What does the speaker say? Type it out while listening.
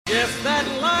Yes, that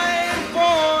line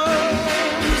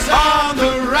forms on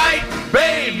the right,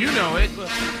 babe, you know it.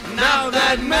 Now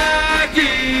that Maggie's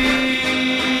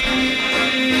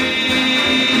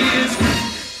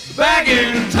back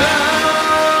in town.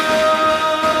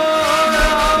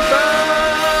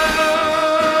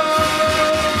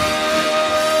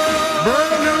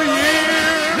 Brand new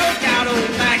year. Look out,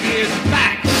 old Maggie is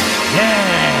back.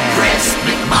 Yeah. Chris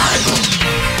McMichael.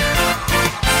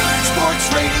 Sports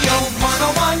Radio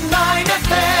 101.9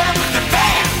 FM. The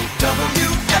Fan.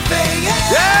 WFAN.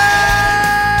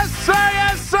 Yes,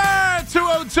 sir.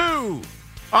 202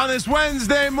 on this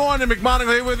Wednesday morning.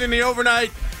 McMonagle here within the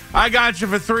overnight. I got you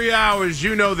for 3 hours.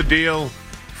 You know the deal.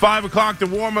 5 o'clock, the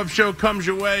warm-up show comes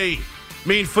your way.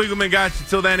 Me and Fliegelman got you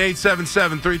till then.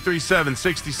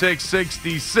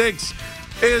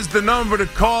 877-337-6666 is the number to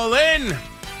call in.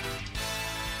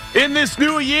 In this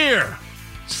new year,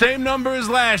 same number as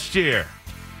last year.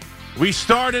 We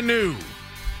start anew.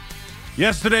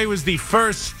 Yesterday was the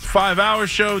first 5-hour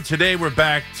show. Today we're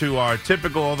back to our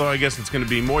typical, although I guess it's going to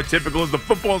be more typical as the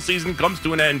football season comes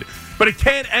to an end. But it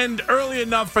can't end early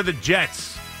enough for the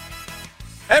Jets.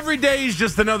 Every day is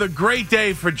just another great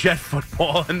day for Jet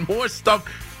football and more stuff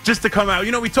just to come out.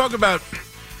 You know, we talk about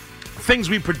things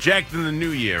we project in the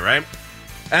new year, right?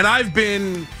 And I've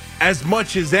been, as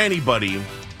much as anybody,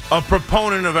 a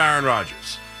proponent of Aaron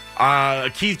Rodgers.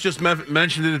 Keith just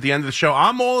mentioned it at the end of the show.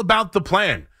 I'm all about the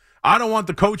plan. I don't want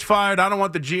the coach fired. I don't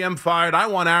want the GM fired. I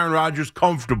want Aaron Rodgers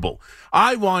comfortable.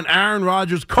 I want Aaron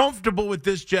Rodgers comfortable with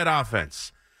this Jet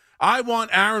offense. I want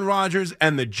Aaron Rodgers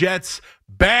and the Jets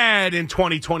bad in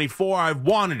 2024. I've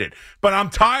wanted it. But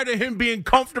I'm tired of him being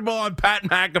comfortable on Pat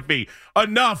McAfee.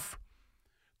 Enough.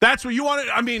 That's what you want.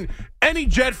 I mean, any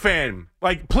Jet fan,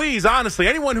 like, please, honestly,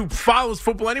 anyone who follows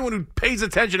football, anyone who pays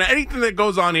attention to anything that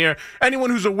goes on here, anyone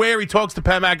who's aware he talks to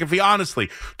Pat McAfee, honestly,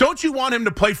 don't you want him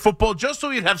to play football just so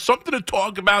he'd have something to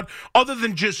talk about other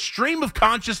than just stream of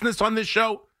consciousness on this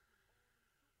show?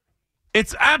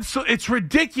 It's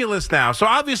ridiculous now. So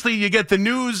obviously you get the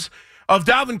news of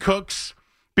Dalvin Cook's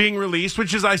being released,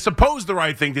 which is, I suppose, the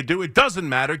right thing to do. It doesn't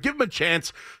matter. Give him a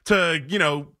chance to, get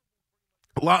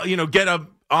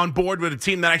on board with a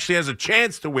team that actually has a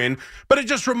chance to win. But it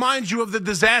just reminds you of the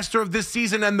disaster of this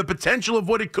season and the potential of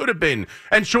what it could have been.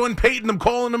 And Sean Payton, them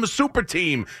calling them a super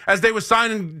team as they were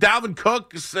signing Dalvin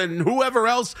Cook and whoever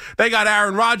else. They got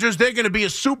Aaron Rodgers. They're going to be a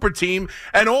super team.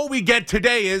 And all we get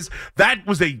today is that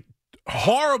was a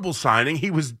horrible signing.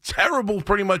 He was terrible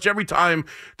pretty much every time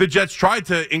the Jets tried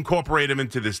to incorporate him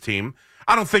into this team.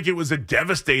 I don't think it was a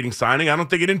devastating signing. I don't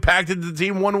think it impacted the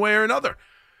team one way or another.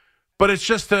 But it's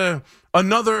just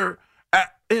another,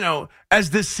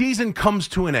 as this season comes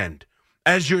to an end,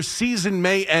 as your season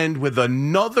may end with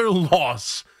another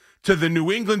loss to the New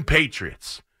England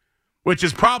Patriots, which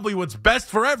is probably what's best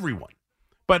for everyone.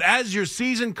 But as your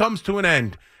season comes to an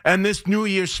end and this new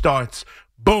year starts,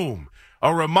 boom,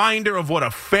 a reminder of what a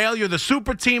failure the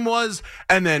super team was,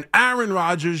 and then Aaron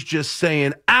Rodgers just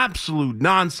saying absolute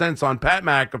nonsense on Pat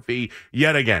McAfee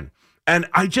yet again. And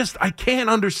I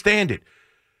can't understand it.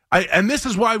 And this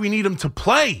is why we need him to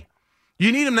play.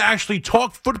 You need him to actually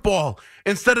talk football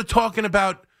instead of talking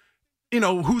about,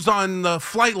 who's on the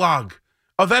flight log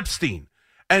of Epstein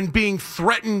and being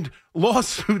threatened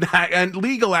lawsuit and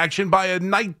legal action by a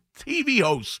night TV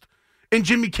host in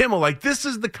Jimmy Kimmel. Like, this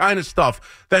is the kind of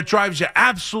stuff that drives you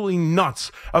absolutely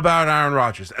nuts about Aaron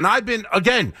Rodgers. And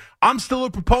I'm still a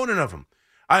proponent of him.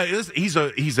 He's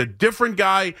a different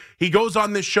guy. He goes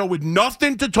on this show with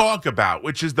nothing to talk about,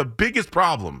 which is the biggest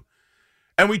problem.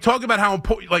 And we talk about how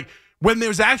important, like, when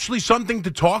there's actually something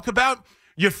to talk about,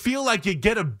 you feel like you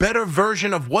get a better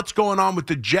version of what's going on with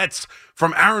the Jets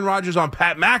from Aaron Rodgers on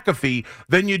Pat McAfee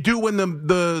than you do when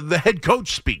the head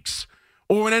coach speaks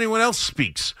or when anyone else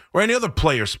speaks or any other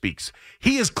player speaks.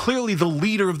 He is clearly the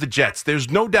leader of the Jets.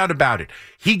 There's no doubt about it.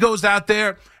 He goes out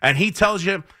there and he tells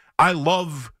you, I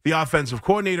love the offensive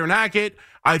coordinator in Hackett.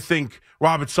 I think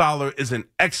Robert Saleh is an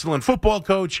excellent football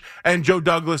coach, and Joe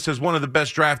Douglas is one of the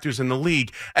best drafters in the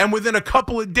league. And within a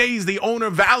couple of days, the owner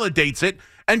validates it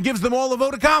and gives them all a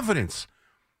vote of confidence.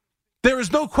 There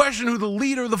is no question who the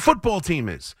leader of the football team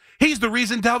is. He's the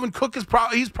reason Dalvin Cook is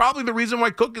he's probably the reason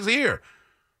why Cook is here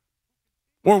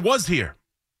or was here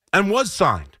and was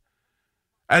signed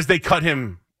as they cut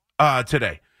him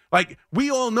today. Like, we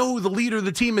all know who the leader of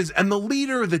the team is, and the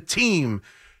leader of the team,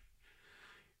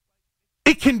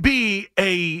 it can be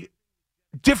a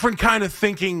different kind of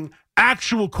thinking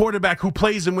actual quarterback who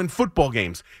plays and win football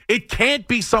games. It can't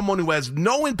be someone who has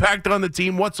no impact on the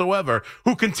team whatsoever,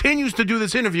 who continues to do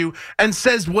this interview and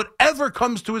says whatever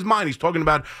comes to his mind. He's talking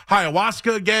about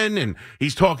ayahuasca again, and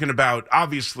he's talking about,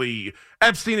 obviously,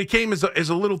 Epstein. It came as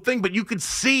a little thing, but you could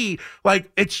see, like,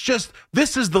 it's just,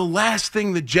 this is the last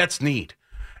thing the Jets need.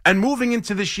 And moving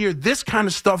into this year, this kind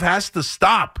of stuff has to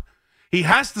stop. He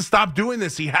has to stop doing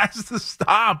this. He has to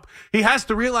stop. He has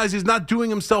to realize he's not doing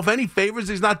himself any favors.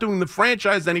 He's not doing the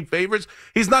franchise any favors.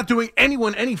 He's not doing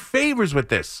anyone any favors with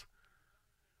this.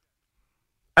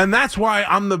 And that's why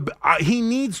he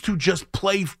needs to just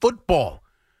play football.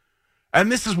 And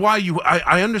this is why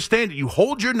I understand it. You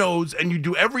hold your nose and you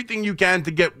do everything you can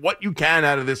to get what you can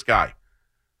out of this guy.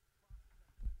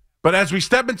 But as we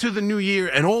step into the new year,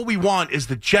 and all we want is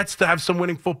the Jets to have some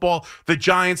winning football, the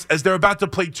Giants, as they're about to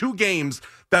play 2 games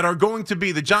that are going to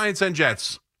be the Giants and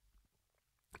Jets,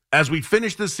 as we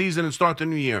finish this season and start the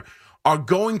new year, are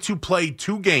going to play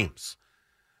 2 games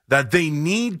that they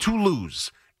need to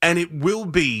lose, and it will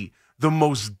be the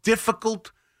most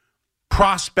difficult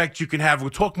prospect you can have.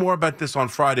 We'll talk more about this on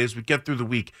Friday as we get through the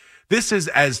week. This is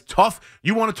as tough.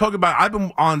 You want to talk about, I've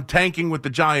been on tanking with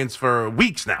the Giants for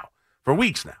weeks now.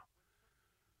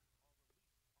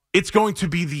 It's going to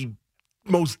be the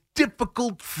most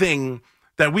difficult thing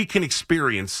that we can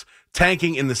experience,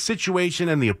 tanking in the situation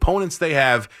and the opponents they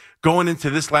have going into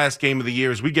this last game of the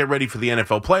year as we get ready for the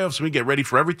NFL playoffs and we get ready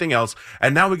for everything else.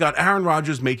 And now we got Aaron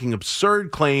Rodgers making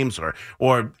absurd claims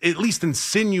or at least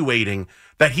insinuating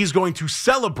that he's going to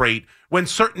celebrate when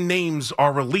certain names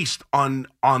are released on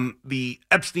the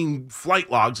Epstein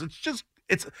flight logs.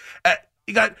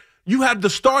 You had the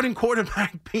starting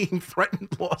quarterback being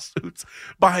threatened lawsuits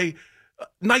by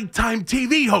nighttime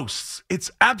TV hosts. It's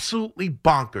absolutely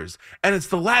bonkers. And it's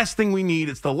the last thing we need.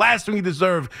 It's the last thing we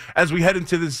deserve as we head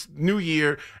into this new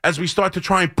year, as we start to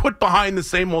try and put behind the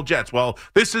same old Jets. Well,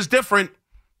 this is different.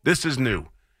 This is new.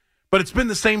 But it's been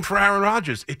the same for Aaron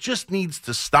Rodgers. It just needs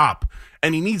to stop.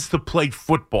 And he needs to play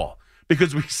football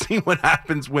because we've seen what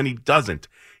happens when he doesn't.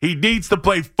 He needs to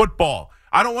play football.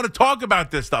 I don't want to talk about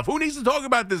this stuff. Who needs to talk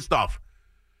about this stuff?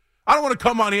 I don't want to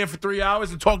come on here for 3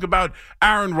 hours and talk about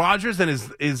Aaron Rodgers and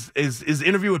his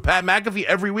interview with Pat McAfee.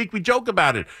 Every week we joke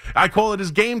about it. I call it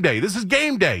his game day. This is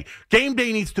game day. Game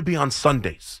day needs to be on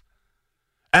Sundays.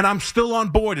 And I'm still on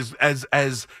board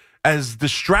as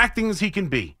distracting as he can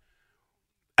be,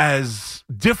 as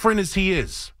different as he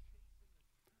is,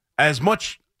 as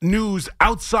much news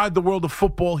outside the world of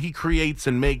football he creates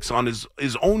and makes on his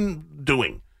own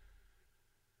doing.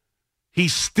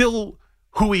 He's still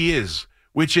who he is,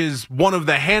 which is one of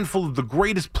the handful of the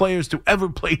greatest players to ever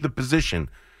play the position.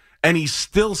 And he's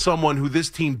still someone who this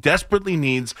team desperately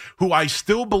needs, who I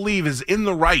still believe is in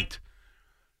the right,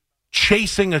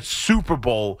 chasing a Super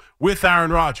Bowl with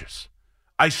Aaron Rodgers.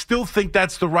 I still think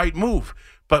that's the right move.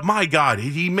 But my God,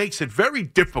 he makes it very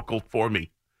difficult for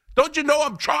me. Don't you know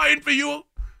I'm trying for you?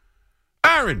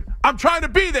 Aaron, I'm trying to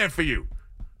be there for you.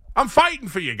 I'm fighting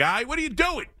for you, guy. What are you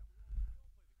doing?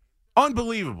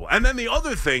 Unbelievable. And then the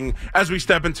other thing, as we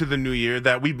step into the new year,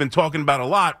 that we've been talking about a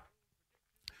lot,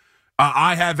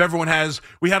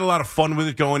 we had a lot of fun with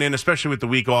it going in, especially with the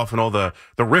week off and all the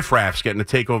riffraffs getting to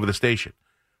take over the station.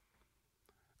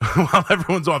 While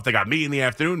everyone's off, they got me in the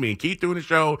afternoon, me and Keith doing a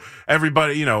show,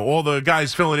 everybody, all the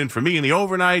guys filling in for me in the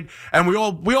overnight, and we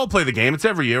all play the game. It's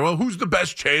every year. Well, who's the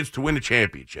best chance to win a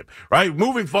championship, right?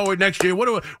 Moving forward next year,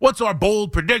 what's our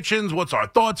bold predictions? What's our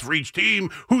thoughts for each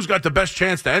team? Who's got the best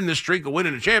chance to end this streak of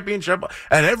winning a championship?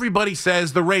 And everybody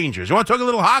says the Rangers. You want to talk a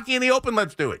little hockey in the open?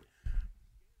 Let's do it.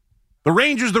 The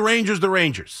Rangers, the Rangers, the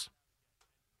Rangers.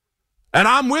 And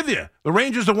I'm with you. The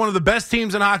Rangers are one of the best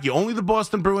teams in hockey. Only the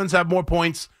Boston Bruins have more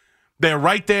points. They're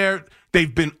right there.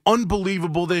 They've been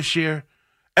unbelievable this year.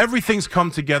 Everything's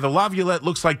come together. Laviolette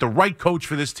looks like the right coach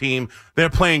for this team. They're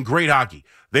playing great hockey.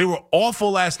 They were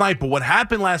awful last night, but what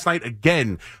happened last night,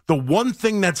 again, the one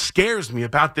thing that scares me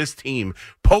about this team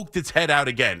poked its head out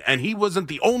again. And he wasn't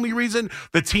the only reason.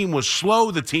 The team was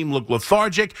slow. The team looked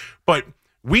lethargic. But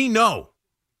we know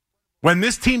when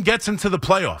this team gets into the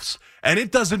playoffs, and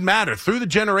it doesn't matter, through the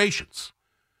generations,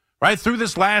 right? Through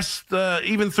this last,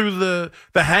 even through the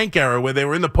Hank era where they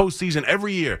were in the postseason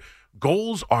every year,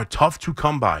 goals are tough to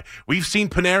come by. We've seen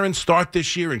Panarin start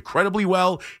this year incredibly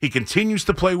well. He continues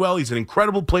to play well. He's an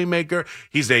incredible playmaker.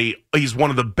 He's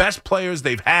one of the best players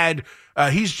they've had.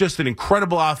 He's just an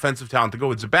incredible offensive talent to go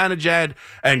with Zibanejad,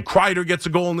 and Kreider gets a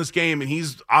goal in this game, and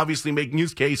he's obviously making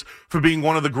his case for being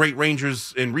one of the great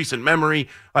Rangers in recent memory.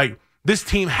 Like, this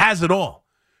team has it all.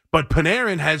 But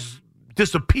Panarin has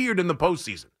disappeared in the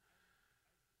postseason.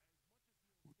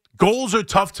 Goals are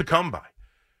tough to come by.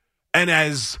 And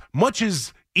as much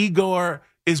as Igor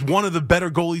is one of the better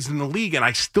goalies in the league, and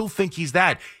I still think he's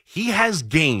that, he has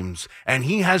games and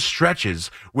he has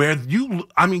stretches where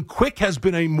Quick has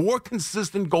been a more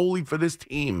consistent goalie for this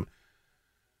team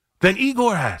than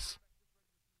Igor has.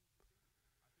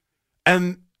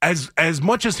 And as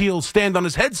much as he'll stand on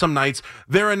his head some nights,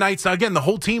 there are nights, again, the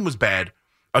whole team was bad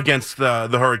against the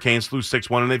Hurricanes, lose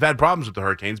 6-1, and they've had problems with the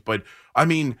Hurricanes. But, I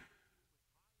mean,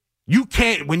 you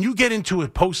can't, when you get into a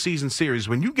postseason series,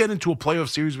 when you get into a playoff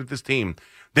series with this team,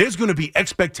 there's going to be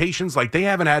expectations like they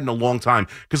haven't had in a long time,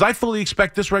 because I fully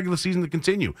expect this regular season to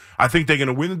continue. I think they're going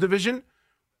to win the division.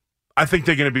 I think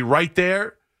they're going to be right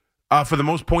there for the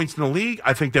most points in the league.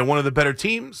 I think they're one of the better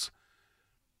teams.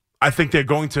 I think they're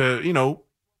going to,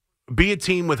 be a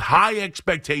team with high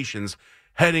expectations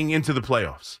heading into the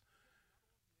playoffs.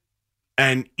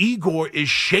 And Igor is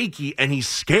shaky, and he's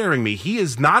scaring me. He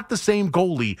is not the same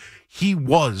goalie he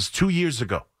was 2 years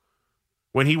ago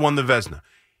when he won the Vezina.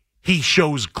 He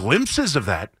shows glimpses of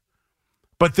that,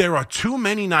 but there are too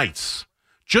many nights.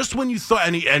 Just when you thought,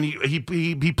 and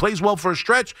he plays well for a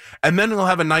stretch, and then he'll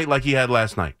have a night like he had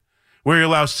last night, where he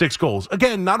allows 6 goals.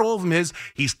 Again, not all of them his.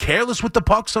 He's careless with the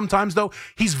puck sometimes, though.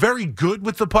 He's very good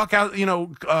with the puck out,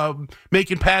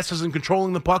 making passes and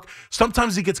controlling the puck.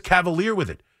 Sometimes he gets cavalier with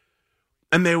it.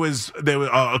 And there was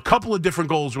a couple of different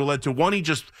goals were led to one.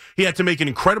 He had to make an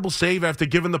incredible save after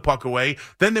giving the puck away.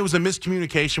 Then there was a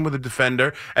miscommunication with a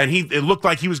defender, and it looked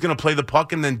like he was going to play the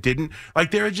puck and then didn't.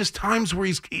 Like, there are just times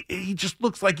where he just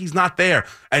looks like he's not there,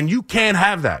 and you can't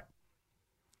have that.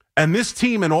 And this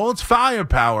team and all its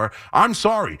firepower, I'm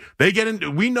sorry,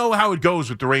 we know how it goes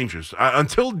with the Rangers.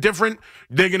 Until different,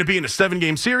 they're going to be in a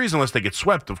 7-game series, unless they get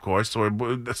swept, of course, or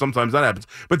sometimes that happens.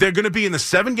 But they're going to be in the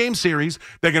 7-game series.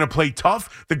 They're going to play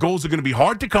tough. The goals are going to be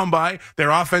hard to come by. Their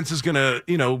offense is going to,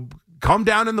 come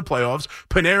down in the playoffs.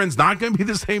 Panarin's not going to be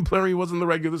the same player he was in the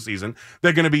regular season.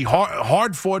 They're going to be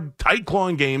hard-fought,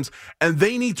 tight-clawing games, and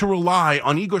they need to rely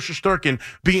on Igor Shesterkin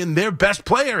being their best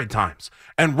player at times.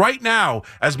 And right now,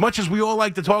 as much as we all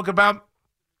like to talk about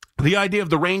the idea of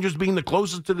the Rangers being the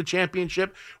closest to the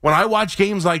championship, when I watch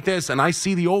games like this and I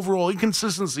see the overall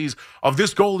inconsistencies of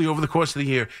this goalie over the course of the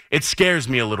year, it scares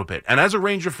me a little bit. And as a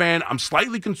Ranger fan, I'm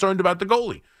slightly concerned about the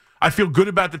goalie. I feel good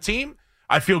about the team.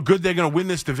 I feel good they're going to win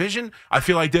this division. I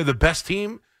feel like they're the best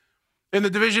team in the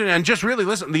division. And just really,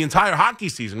 listen, the entire hockey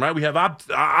season, right? We have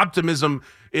optimism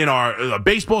in our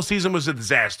baseball season was a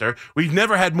disaster. We've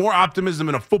never had more optimism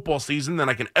in a football season than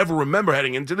I can ever remember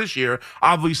heading into this year,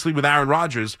 obviously with Aaron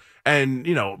Rodgers. And,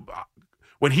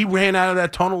 when he ran out of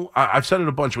that tunnel, I've said it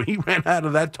a bunch, when he ran out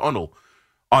of that tunnel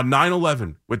on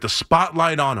 9/11 with the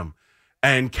spotlight on him,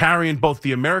 and carrying both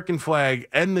the American flag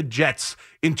and the Jets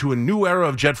into a new era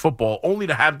of Jet football, only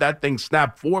to have that thing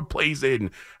snap 4 plays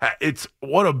in. It's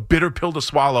what a bitter pill to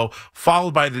swallow,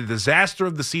 followed by the disaster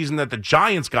of the season that the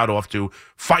Giants got off to,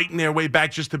 fighting their way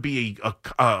back just to be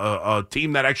a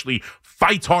team that actually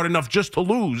fights hard enough just to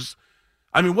lose.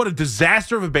 I mean, what a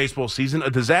disaster of a baseball season,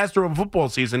 a disaster of a football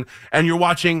season, and you're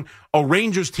watching a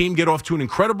Rangers team get off to an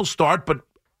incredible start, but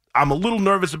I'm a little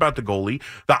nervous about the goalie.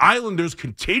 The Islanders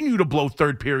continue to blow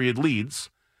third-period leads.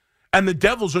 And the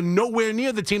Devils are nowhere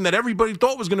near the team that everybody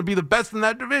thought was going to be the best in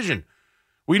that division.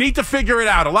 We need to figure it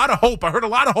out. A lot of hope. I heard a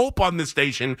lot of hope on this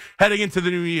station heading into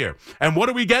the new year. And what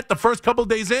do we get the first couple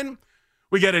days in?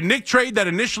 We get a Nick trade that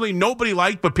initially nobody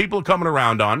liked, but people are coming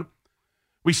around on.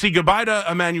 We see goodbye to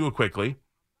Emmanuel quickly.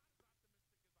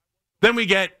 Then we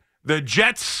get the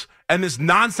Jets and this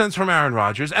nonsense from Aaron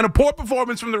Rodgers, and a poor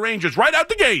performance from the Rangers right out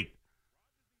the gate.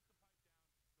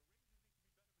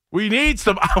 We need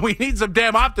some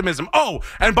damn optimism. Oh,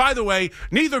 and by the way,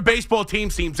 neither baseball team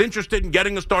seems interested in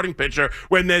getting a starting pitcher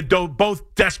when they're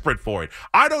both desperate for it.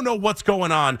 I don't know what's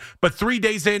going on, but 3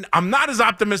 days in, I'm not as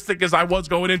optimistic as I was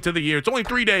going into the year. It's only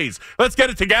 3 days. Let's get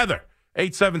it together.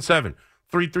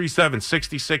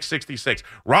 877-337-6666.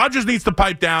 Rodgers needs to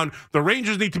pipe down. The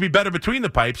Rangers need to be better between the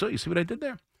pipes. Oh, you see what I did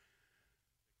there?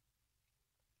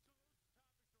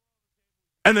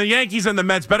 And the Yankees and the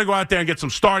Mets better go out there and get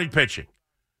some starting pitching.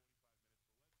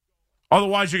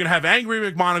 Otherwise, you're going to have angry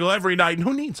McMonagle every night, and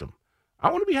who needs him?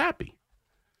 I want to be happy.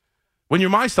 When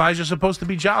you're my size, you're supposed to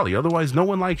be jolly. Otherwise, no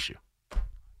one likes you.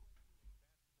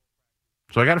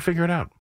 So I got to figure it out.